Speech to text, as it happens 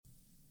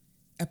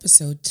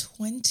episode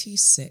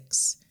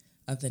 26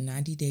 of the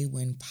 90 Day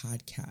Win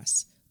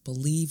podcast.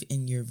 Believe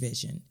in your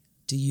vision.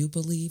 Do you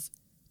believe?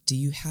 Do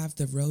you have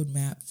the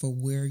roadmap for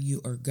where you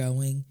are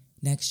going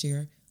next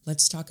year?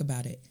 Let's talk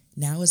about it.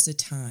 Now is the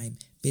time.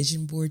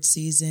 Vision board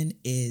season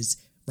is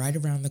right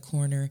around the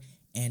corner,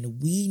 and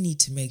we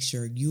need to make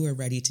sure you are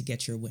ready to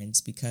get your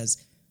wins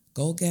because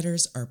goal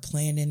getters are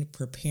planning,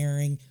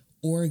 preparing,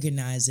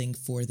 organizing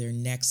for their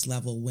next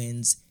level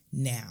wins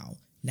now.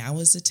 Now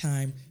is the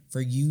time for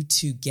you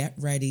to get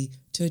ready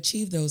to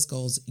achieve those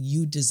goals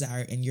you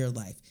desire in your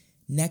life.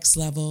 Next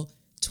level,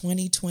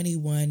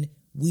 2021,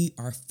 we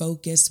are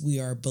focused, we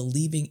are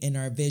believing in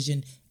our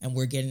vision, and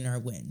we're getting our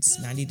wins.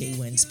 90 Day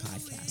Wins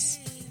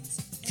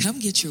podcast. Come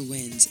get your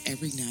wins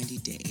every 90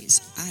 days.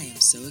 I am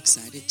so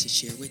excited to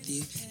share with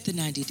you the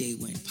 90 Day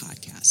Win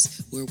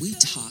podcast, where we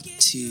talk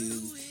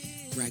to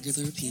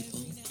regular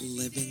people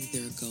living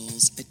their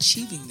goals,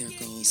 achieving their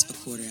goals a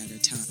quarter at a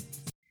time.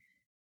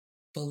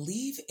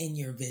 Believe in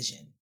your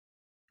vision.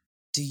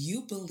 Do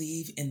you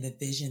believe in the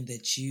vision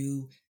that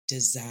you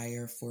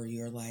desire for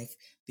your life?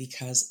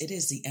 Because it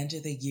is the end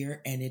of the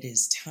year and it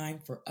is time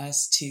for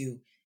us to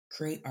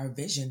create our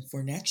vision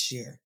for next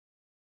year.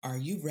 Are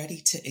you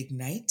ready to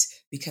ignite?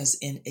 Because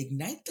in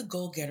Ignite the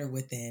Goal Getter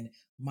Within,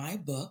 my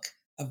book,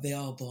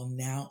 available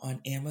now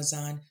on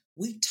Amazon,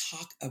 we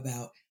talk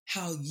about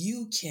how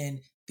you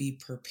can be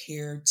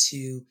prepared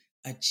to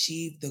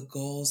achieve the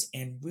goals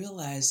and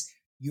realize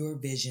your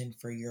vision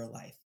for your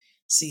life.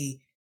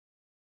 See,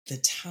 the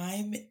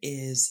time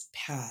is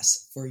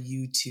past for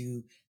you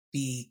to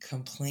be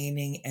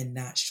complaining and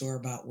not sure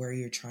about where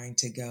you're trying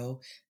to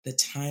go. The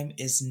time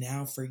is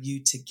now for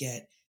you to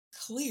get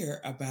clear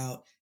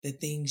about the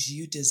things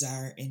you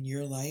desire in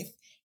your life.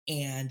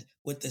 And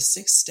with the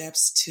 6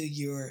 steps to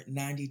your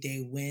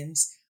 90-day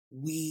wins,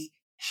 we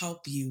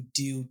help you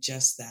do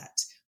just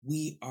that.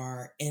 We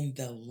are in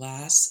the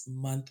last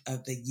month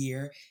of the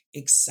year,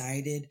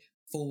 excited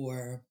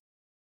for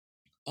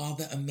all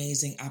the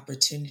amazing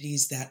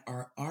opportunities that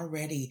are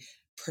already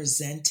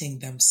presenting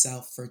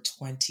themselves for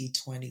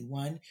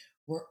 2021.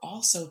 We're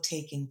also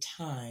taking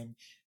time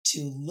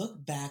to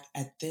look back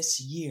at this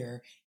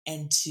year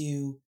and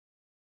to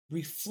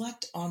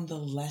reflect on the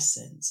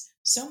lessons.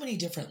 So many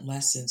different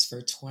lessons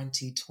for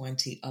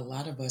 2020. A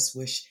lot of us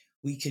wish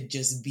we could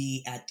just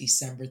be at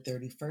December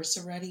 31st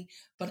already,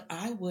 but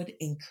I would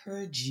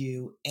encourage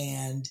you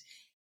and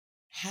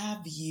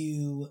have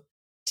you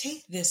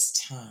take this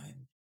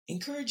time,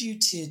 encourage you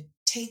to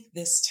take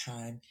this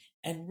time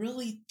and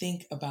really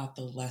think about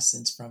the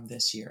lessons from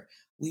this year.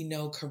 We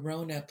know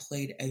Corona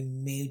played a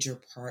major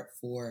part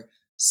for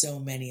so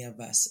many of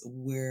us,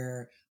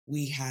 where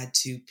we had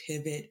to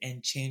pivot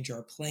and change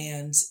our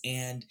plans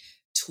and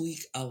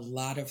tweak a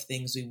lot of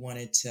things we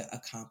wanted to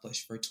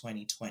accomplish for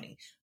 2020.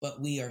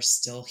 But we are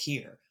still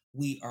here.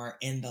 We are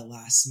in the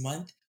last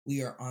month.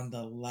 We are on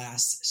the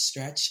last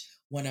stretch.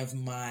 One of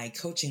my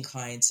coaching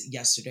clients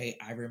yesterday,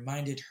 I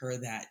reminded her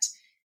that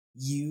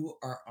you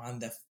are on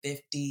the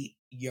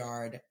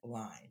 50-yard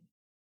line.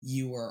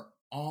 You are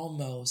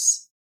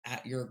almost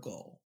at your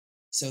goal.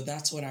 So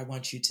that's what I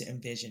want you to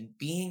envision,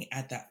 being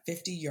at that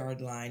 50-yard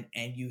line,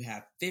 and you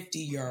have 50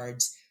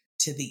 yards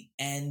to the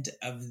end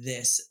of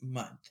this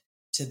month,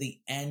 to the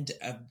end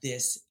of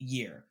this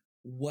year.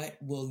 What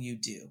will you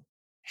do?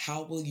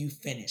 How will you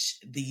finish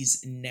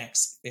these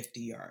next 50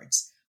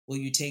 yards? Will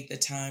you take the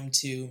time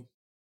to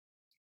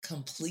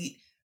complete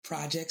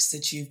projects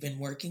that you've been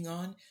working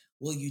on?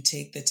 Will you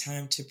take the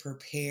time to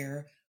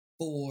prepare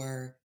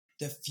for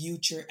the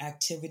future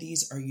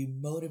activities? Are you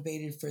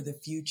motivated for the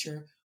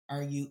future?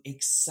 Are you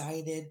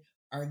excited?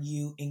 Are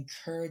you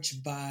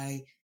encouraged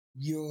by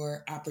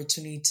your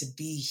opportunity to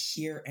be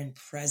here and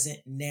present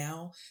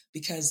now?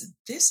 Because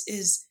this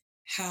is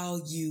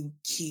how you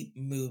keep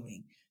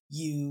moving.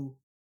 You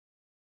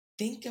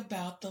think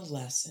about the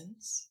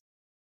lessons.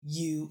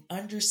 You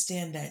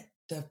understand that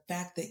the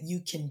fact that you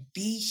can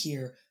be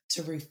here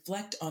to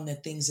reflect on the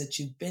things that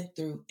you've been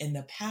through in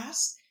the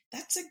past,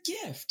 that's a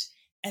gift.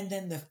 And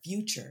then the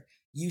future,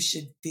 you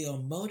should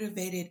feel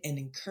motivated and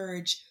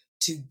encouraged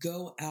to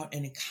go out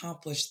and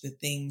accomplish the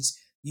things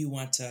you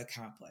want to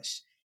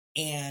accomplish.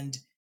 And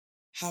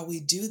how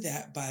we do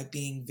that by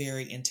being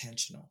very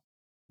intentional.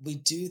 We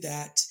do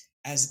that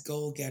as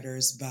goal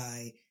getters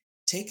by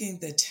taking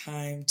the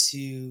time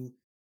to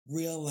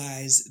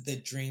realize the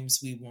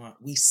dreams we want.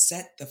 We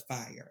set the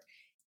fire.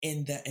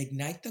 In the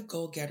Ignite the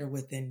Goal Getter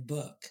Within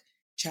book,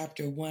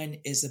 chapter 1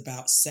 is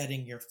about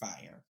setting your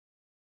fire.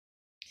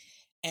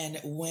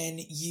 And when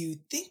you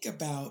think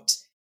about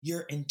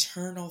your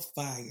internal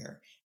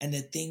fire and the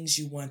things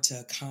you want to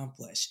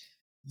accomplish,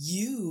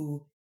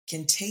 you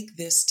can take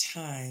this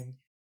time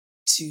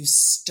to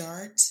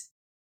start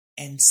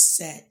and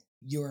set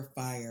your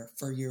fire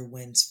for your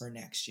wins for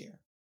next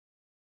year.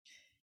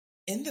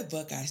 In the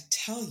book, I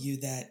tell you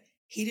that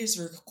heat is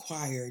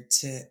required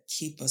to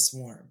keep us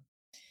warm.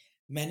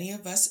 Many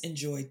of us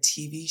enjoy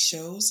TV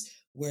shows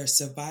where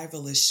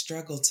survivalists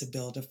struggle to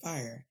build a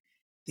fire.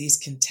 These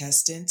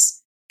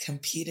contestants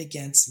compete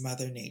against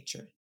Mother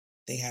Nature.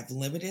 They have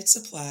limited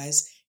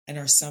supplies and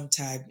are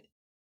sometimes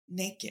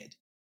naked.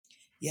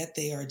 Yet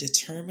they are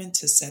determined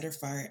to set a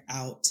fire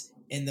out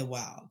in the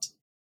wild.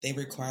 They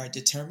require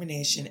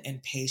determination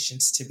and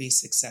patience to be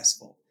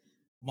successful.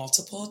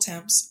 Multiple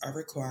attempts are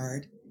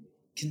required.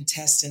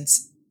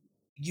 Contestants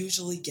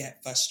usually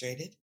get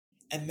frustrated,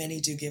 and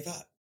many do give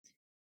up.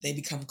 They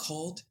become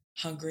cold,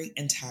 hungry,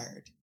 and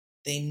tired.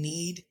 They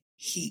need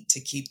heat to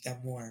keep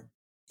them warm.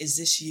 Is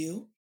this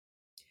you?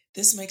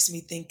 This makes me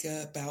think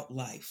about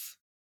life.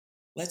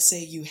 Let's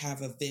say you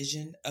have a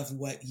vision of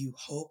what you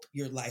hope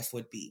your life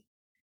would be.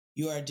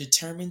 You are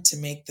determined to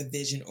make the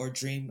vision or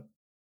dream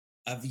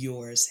of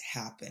yours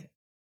happen,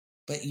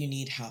 but you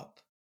need help.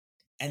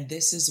 And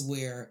this is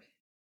where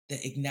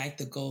the Ignite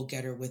the Goal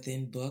Getter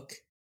Within book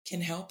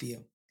can help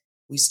you.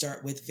 We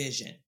start with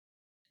vision.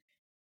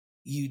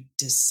 You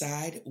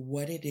decide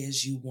what it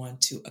is you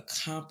want to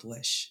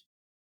accomplish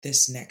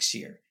this next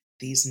year,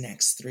 these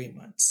next 3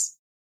 months.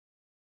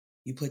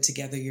 You put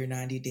together your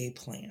 90-day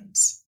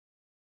plans.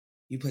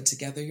 You put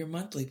together your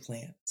monthly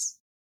plans,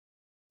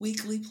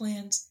 weekly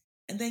plans,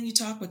 and then you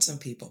talk with some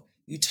people.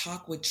 You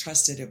talk with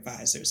trusted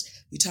advisors.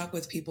 You talk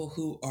with people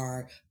who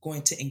are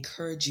going to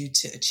encourage you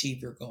to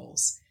achieve your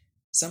goals.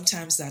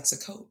 Sometimes that's a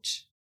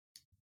coach.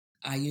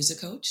 I use a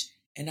coach,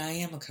 and I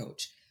am a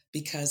coach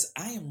because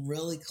I am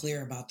really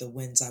clear about the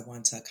wins I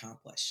want to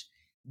accomplish.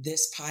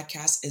 This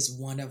podcast is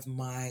one of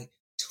my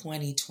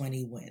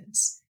 2020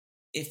 wins.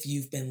 If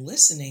you've been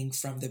listening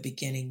from the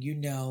beginning, you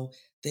know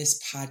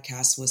this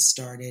podcast was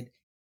started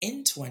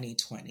in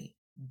 2020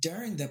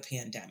 during the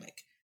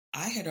pandemic.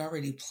 I had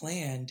already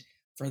planned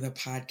for the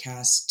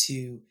podcast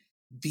to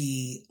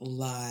be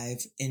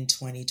live in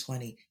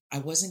 2020. I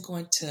wasn't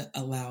going to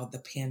allow the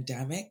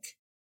pandemic,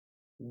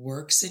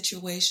 work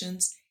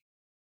situations,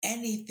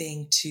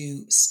 anything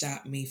to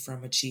stop me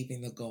from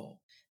achieving the goal.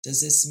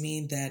 Does this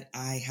mean that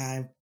I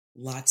have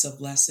lots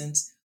of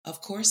lessons?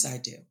 Of course I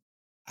do.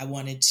 I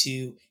wanted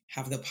to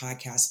have the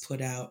podcast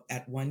put out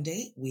at one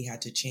date. We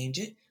had to change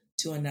it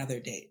to another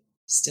date,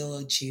 still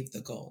achieve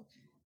the goal.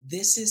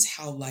 This is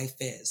how life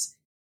is.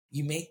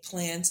 You make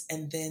plans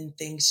and then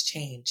things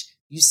change.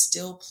 You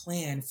still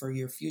plan for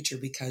your future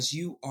because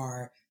you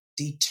are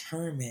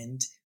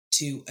determined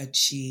to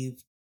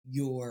achieve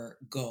your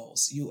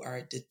goals. You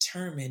are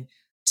determined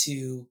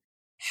to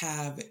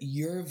have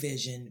your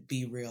vision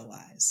be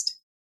realized.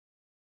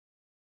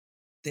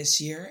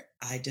 This year,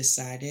 I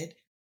decided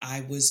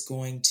I was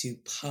going to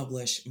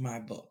publish my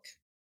book.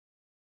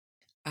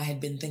 I had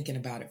been thinking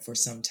about it for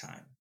some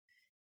time.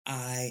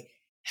 I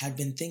had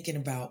been thinking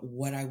about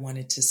what I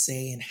wanted to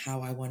say and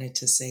how I wanted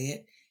to say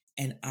it,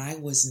 and I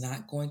was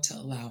not going to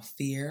allow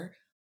fear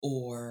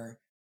or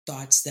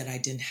thoughts that I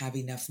didn't have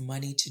enough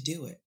money to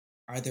do it.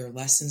 Are there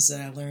lessons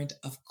that I learned?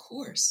 Of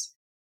course.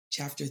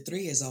 Chapter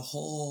 3 is a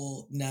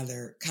whole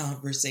nother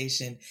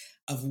conversation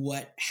of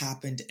what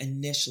happened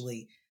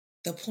initially.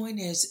 The point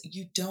is,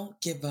 you don't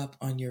give up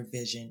on your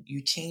vision.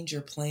 You change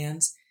your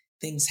plans,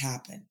 things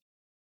happen.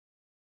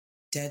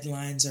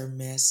 Deadlines are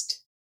missed.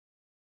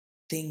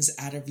 Things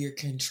out of your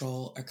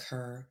control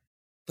occur,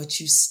 but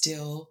you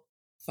still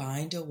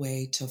find a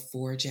way to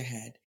forge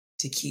ahead,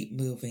 to keep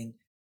moving,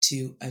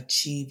 to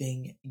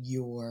achieving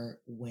your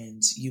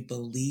wins. You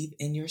believe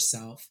in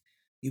yourself,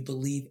 you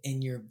believe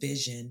in your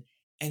vision,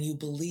 and you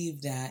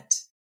believe that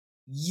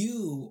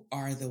you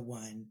are the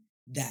one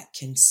that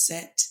can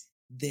set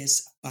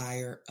this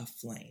fire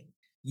aflame.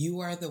 You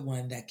are the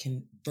one that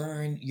can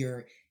burn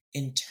your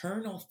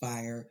internal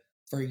fire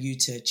for you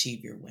to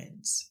achieve your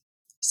wins.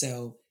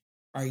 So,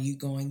 are you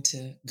going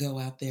to go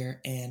out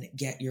there and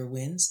get your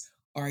wins?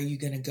 Or are you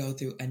going to go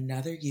through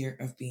another year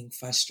of being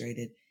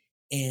frustrated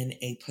in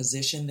a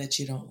position that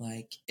you don't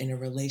like, in a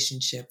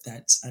relationship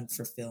that's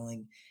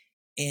unfulfilling,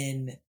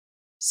 in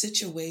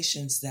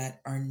situations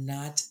that are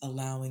not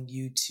allowing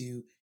you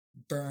to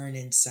burn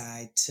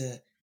inside,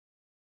 to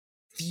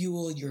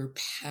fuel your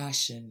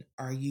passion?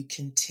 Are you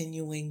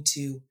continuing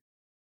to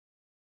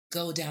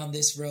go down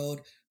this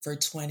road for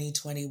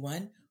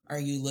 2021? Are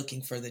you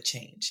looking for the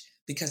change?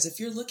 Because if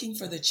you're looking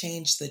for the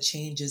change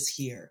is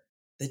here.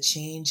 The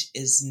change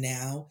is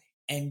now,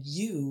 and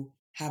you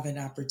have an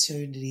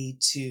opportunity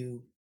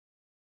to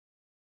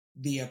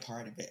be a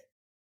part of it.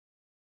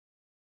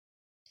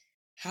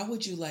 How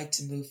would you like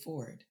to move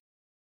forward?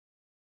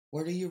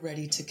 What are you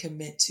ready to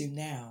commit to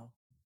now?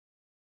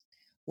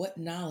 What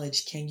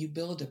knowledge can you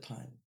build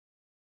upon?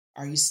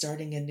 Are you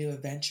starting a new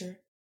adventure?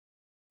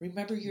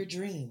 Remember your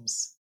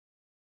dreams.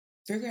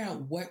 Figure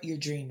out what your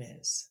dream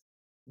is.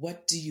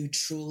 What do you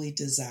truly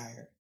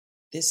desire?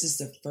 This is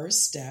the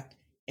first step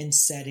in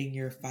setting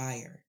your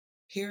fire.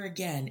 Here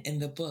again in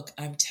the book,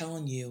 I'm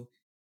telling you,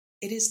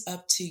 it is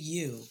up to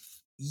you.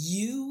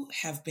 You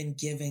have been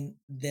given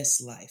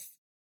this life.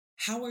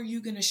 How are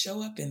you going to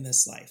show up in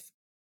this life?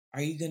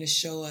 Are you going to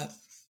show up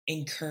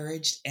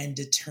encouraged and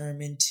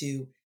determined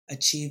to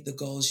achieve the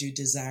goals you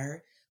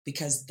desire?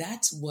 Because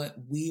that's what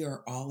we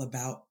are all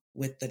about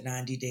with the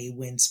 90-day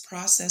wins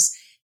process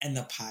and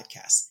the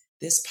podcast.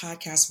 This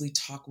podcast, we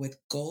talk with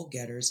goal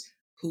getters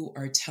who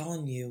are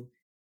telling you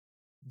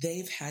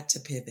they've had to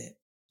pivot.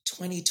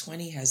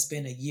 2020 has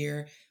been a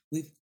year.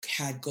 We've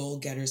had goal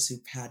getters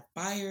who've had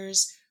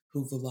fires,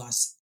 who've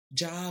lost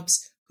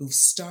jobs, who've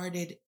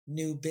started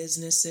new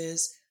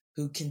businesses,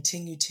 who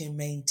continue to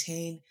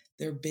maintain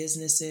their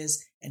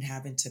businesses and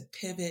having to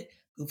pivot,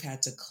 who've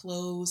had to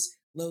close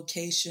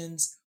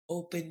locations,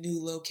 open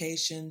new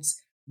locations,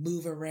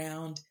 move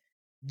around.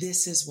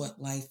 This is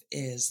what life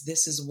is.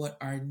 This is what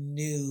our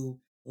new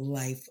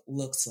life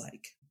looks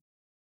like.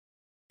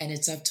 And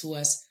it's up to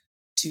us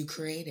to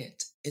create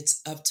it.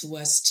 It's up to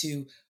us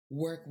to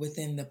work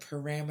within the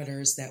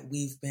parameters that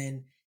we've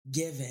been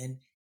given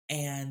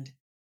and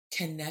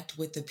connect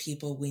with the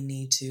people we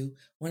need to.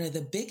 One of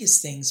the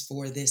biggest things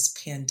for this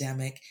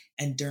pandemic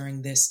and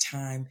during this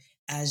time,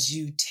 as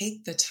you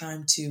take the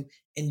time to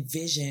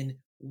envision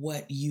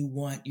what you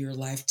want your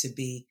life to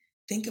be,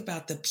 think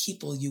about the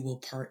people you will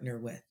partner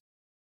with.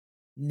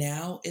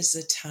 Now is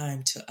the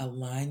time to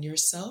align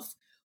yourself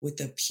with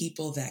the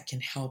people that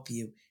can help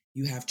you.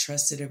 You have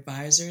trusted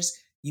advisors,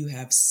 you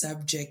have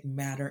subject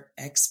matter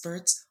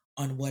experts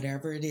on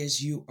whatever it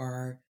is you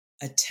are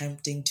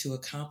attempting to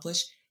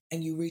accomplish,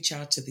 and you reach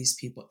out to these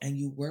people and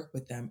you work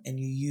with them and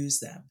you use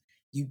them.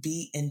 You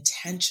be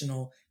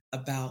intentional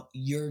about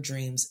your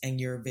dreams and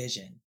your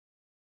vision.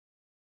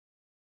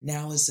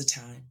 Now is the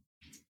time.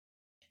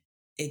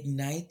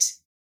 Ignite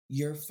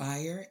your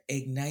fire,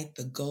 ignite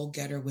the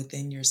goal-getter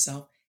within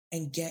yourself,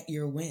 and get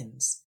your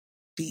wins.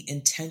 Be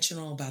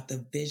intentional about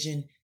the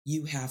vision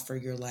you have for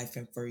your life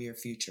and for your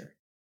future.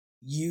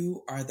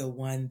 You are the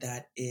one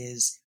that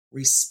is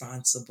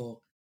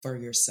responsible for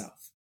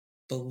yourself.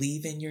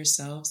 Believe in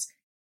yourselves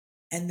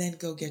and then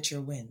go get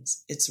your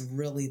wins. It's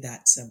really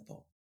that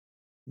simple.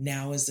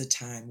 Now is the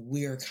time.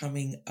 We are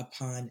coming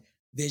upon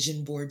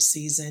vision board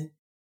season.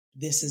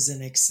 This is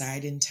an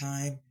exciting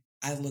time.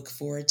 I look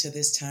forward to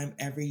this time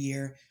every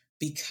year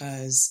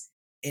because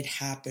it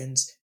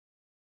happens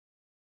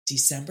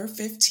December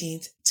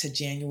 15th to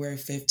January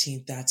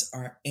 15th. That's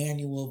our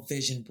annual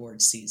vision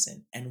board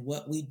season. And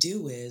what we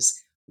do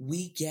is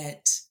we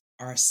get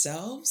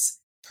ourselves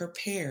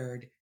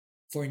prepared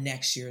for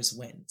next year's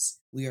wins.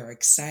 We are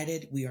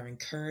excited. We are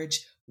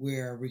encouraged. We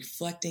are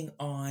reflecting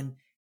on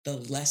the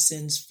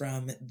lessons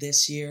from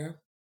this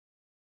year.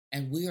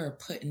 And we are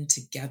putting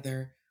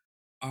together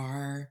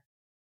our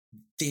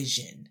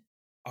vision,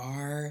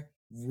 our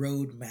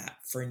roadmap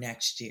for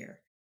next year.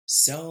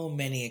 So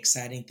many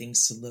exciting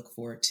things to look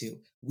forward to.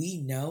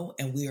 We know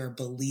and we are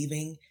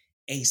believing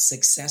a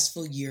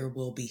successful year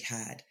will be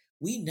had.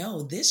 We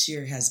know this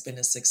year has been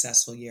a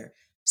successful year.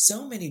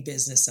 So many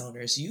business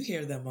owners, you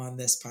hear them on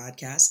this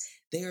podcast,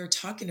 they are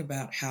talking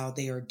about how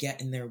they are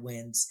getting their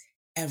wins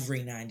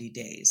every 90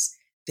 days.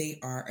 They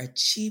are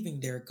achieving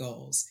their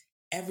goals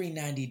every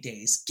 90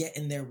 days,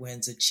 getting their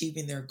wins,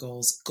 achieving their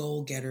goals,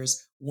 goal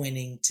getters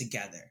winning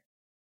together.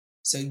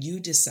 So you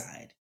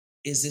decide,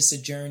 is this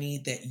a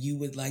journey that you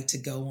would like to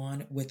go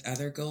on with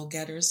other goal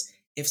getters?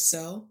 If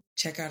so,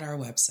 check out our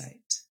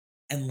website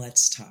and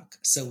let's talk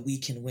so we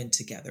can win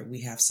together.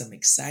 We have some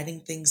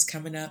exciting things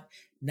coming up,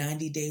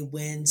 90-day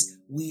wins.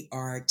 We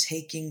are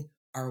taking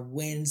our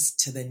wins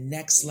to the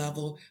next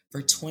level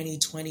for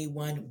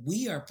 2021.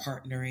 We are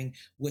partnering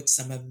with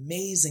some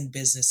amazing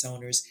business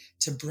owners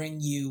to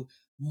bring you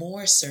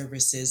more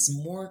services,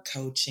 more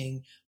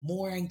coaching,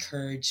 more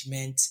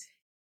encouragement,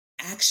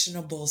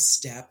 actionable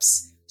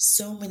steps,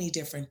 so many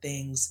different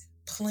things,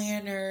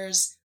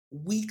 planners,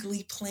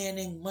 weekly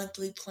planning,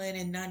 monthly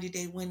planning,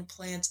 90-day win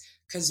plans,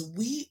 because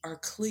we are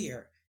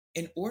clear.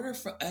 In order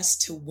for us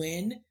to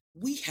win,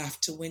 we have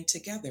to win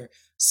together.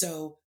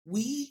 So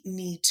we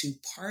need to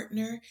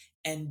partner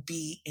and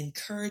be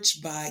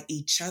encouraged by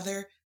each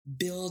other,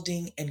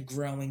 building and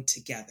growing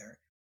together.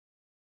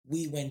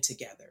 We win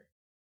together.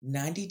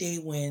 90-day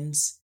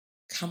wins,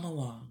 come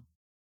along.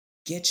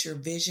 Get your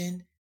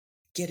vision.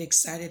 Get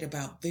excited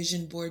about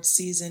vision board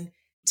season.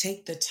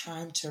 Take the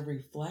time to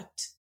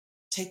reflect.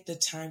 Take the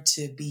time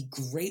to be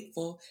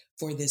grateful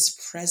for this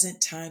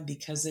present time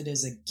because it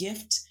is a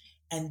gift.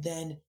 And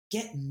then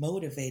get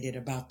motivated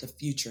about the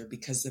future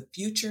because the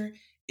future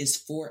is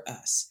for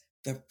us.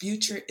 The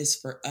future is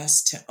for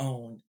us to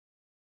own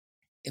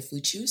if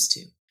we choose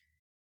to.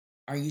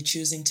 Are you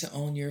choosing to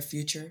own your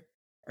future?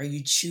 Are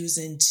you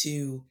choosing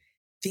to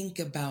think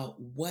about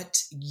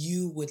what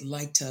you would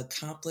like to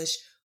accomplish,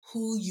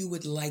 who you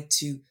would like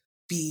to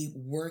be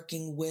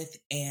working with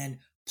and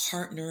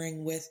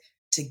partnering with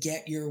to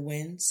get your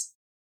wins?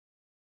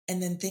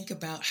 And then think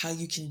about how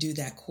you can do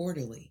that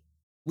quarterly.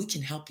 We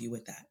can help you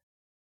with that.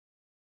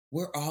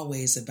 We're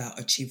always about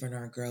achieving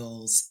our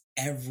goals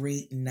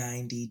every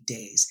 90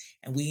 days,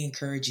 and we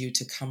encourage you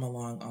to come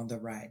along on the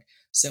ride.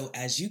 So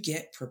as you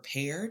get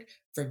prepared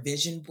for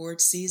vision board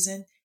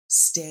season,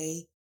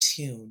 stay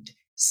tuned,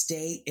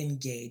 stay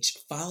engaged,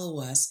 follow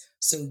us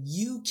so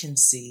you can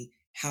see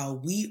how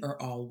we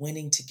are all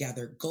winning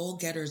together. Goal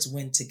getters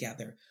win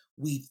together.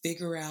 We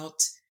figure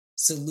out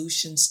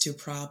solutions to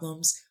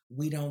problems.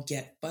 We don't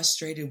get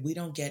frustrated. We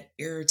don't get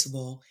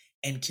irritable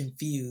and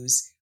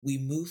confused. We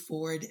move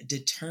forward,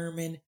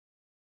 determined.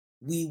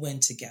 We win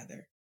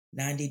together.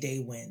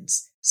 90-day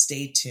wins.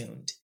 Stay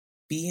tuned.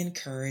 Be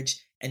encouraged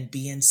and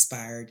be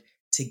inspired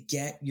to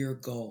get your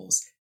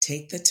goals.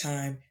 Take the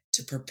time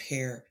to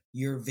prepare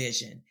your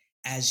vision.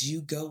 As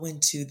you go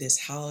into this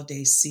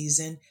holiday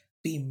season,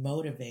 be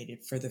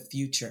motivated for the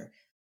future.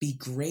 Be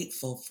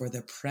grateful for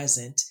the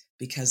present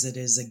because it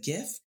is a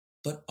gift,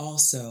 but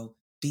also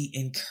be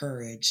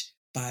encouraged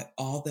by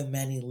all the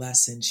many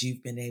lessons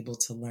you've been able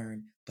to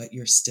learn, but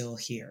you're still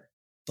here.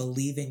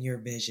 Believe in your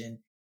vision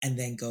and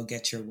then go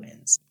get your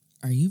wins.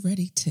 Are you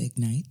ready to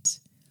ignite?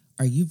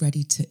 Are you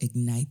ready to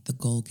ignite the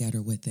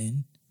goal-getter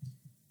within?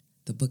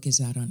 The book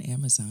is out on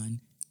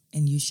Amazon,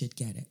 and you should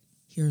get it.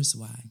 Here's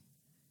why.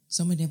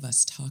 So many of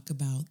us talk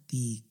about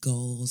the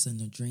goals and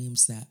the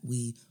dreams that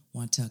we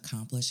want to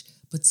accomplish,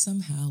 but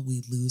somehow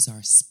we lose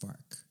our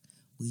spark.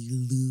 We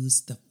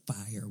lose the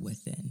fire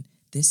within.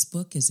 This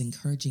book is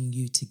encouraging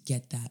you to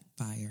get that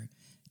fire,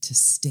 to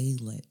stay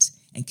lit,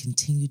 and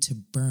continue to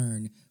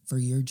burn for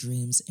your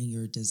dreams and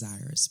your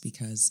desires,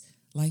 because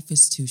life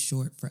is too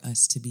short for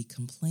us to be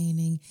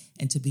complaining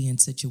and to be in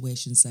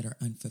situations that are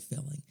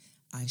unfulfilling.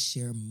 I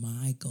share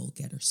my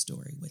goal-getter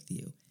story with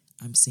you.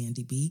 I'm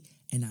Sandy B,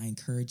 and I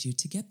encourage you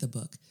to get the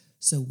book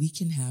so we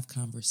can have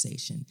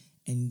conversation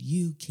and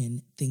you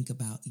can think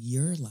about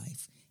your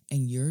life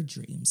and your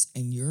dreams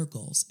and your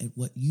goals and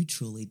what you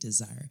truly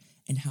desire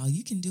and how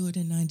you can do it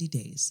in 90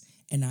 days.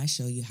 And I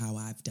show you how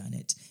I've done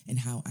it and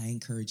how I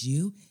encourage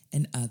you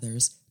and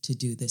others to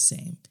do the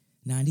same.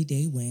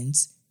 90-Day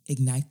Wins,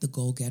 Ignite the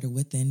Goal-Getter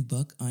Within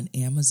book on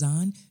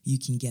Amazon. You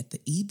can get the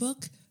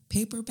ebook,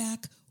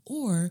 paperback,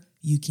 or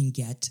you can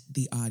get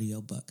the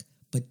audiobook.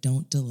 But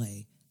don't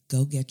delay.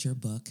 Go get your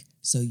book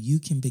so you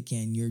can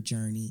begin your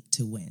journey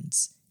to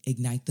wins.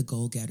 Ignite the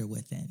Goal-Getter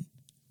Within.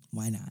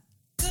 Why not?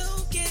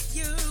 Go get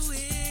your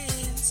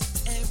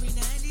wins every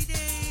 90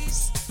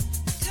 days.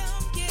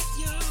 Come get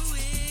your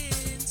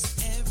wins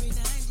every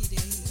 90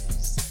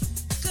 days.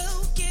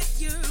 Go get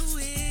your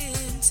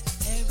wins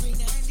every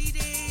 90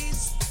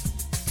 days.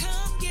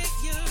 Come get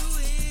your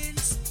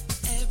wins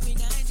every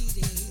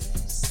 90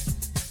 days.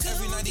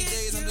 Every 90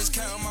 days I'm just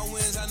counting my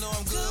wins. I know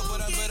I'm good,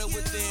 but I'm better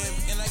with them.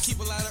 And I keep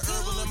a lot of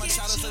herbal in my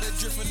chalice, let it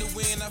drip in the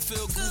wind. I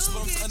feel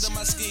goosebumps under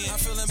my skin.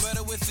 I'm feeling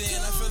better within.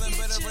 I'm feeling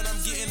better when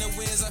I'm getting the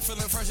wins. I'm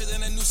feeling fresher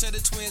than a new set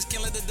of twins.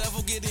 Can't let the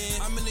devil get in.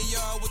 I'm in the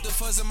yard with the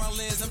fuzz in my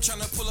lens. I'm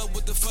trying to pull up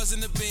with the fuzz in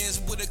the bins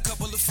with a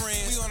couple of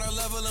friends. We on our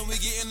level and we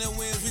getting the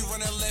wins. We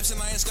running laps and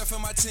I ain't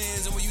scuffing my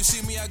tens. And when you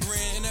see me, I grin.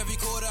 In every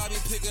quarter, I be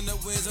picking the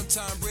wins. I'm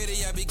Tom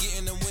Brady, I be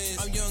getting the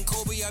wins. I'm young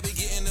Kobe, I be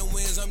getting the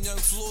wins. I'm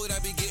young Floyd, I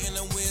be getting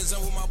the wins.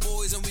 I'm with my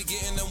boys and we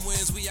getting the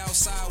wins. We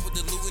outside with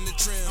the loot and the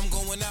trim. I'm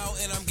going out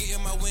and I'm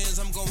getting my wins.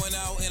 I'm going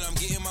out and I'm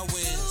getting my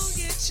wins. Go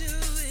get your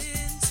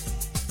wins.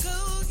 Go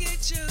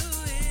get your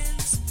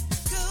wins.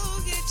 Go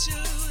get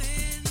your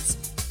wins.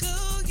 Go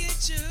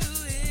get your